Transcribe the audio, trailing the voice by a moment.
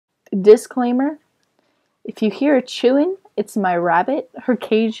Disclaimer, if you hear a chewing, it's my rabbit. Her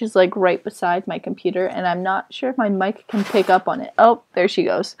cage is like right beside my computer, and I'm not sure if my mic can pick up on it. Oh, there she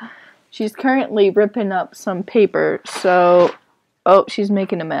goes. She's currently ripping up some paper, so... Oh, she's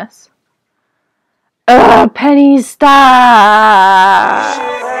making a mess. Ugh, Penny, stop!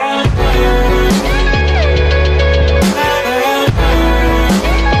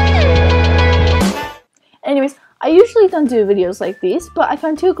 Anyways, I usually don't do videos like these, but I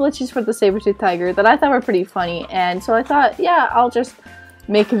found 2 glitches for the Sabertooth tiger that I thought were pretty funny, and so I thought, yeah, I'll just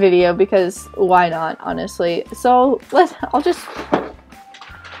make a video because why not, honestly. So, I'll just...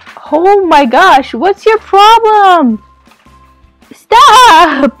 Oh my gosh, what's your problem?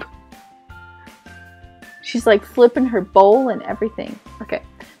 Stop! She's like flipping her bowl and everything. Okay,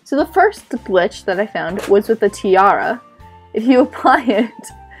 so the first glitch that I found was with the tiara. If you apply it,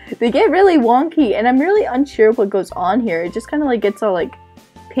 they get really wonky, and I'm really unsure what goes on here. It just kind of like gets all like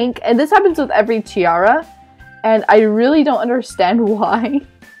pink, and this happens with every tiara, and I really don't understand why.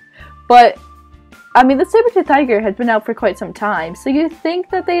 But I mean, the Sabertooth tiger has been out for quite some time, so you'd think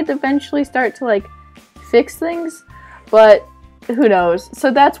that they'd eventually start to like fix things, but who knows.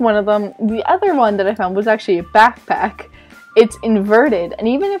 So that's one of them. The other one that I found was actually a backpack. It's inverted, and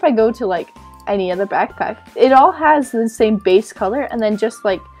even if I go to like any other backpack, it all has the same base color, and then just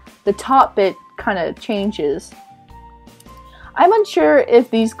like the top bit kind of changes. I'm unsure if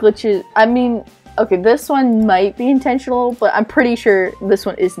these glitches, I mean, okay, this one might be intentional, but I'm pretty sure this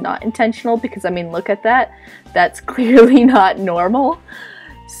one is not intentional, because I mean, look at that. That's clearly not normal.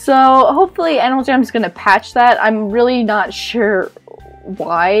 So hopefully Animal Jam's gonna patch that. I'm really not sure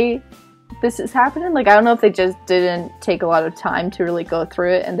why this is happening. Like, I don't know if they just didn't take a lot of time to really go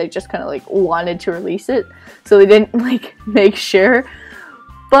through it, and they just kind of like wanted to release it, so they didn't like make sure.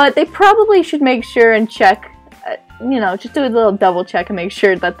 But they probably should make sure and check, you know, just do a little double check and make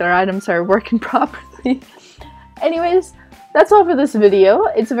sure that their items are working properly. Anyways, that's all for this video.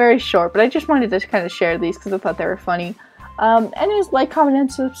 It's very short, but I just wanted to kind of share these because I thought they were funny. Anyways, like, comment,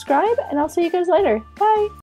 and subscribe, and I'll see you guys later. Bye!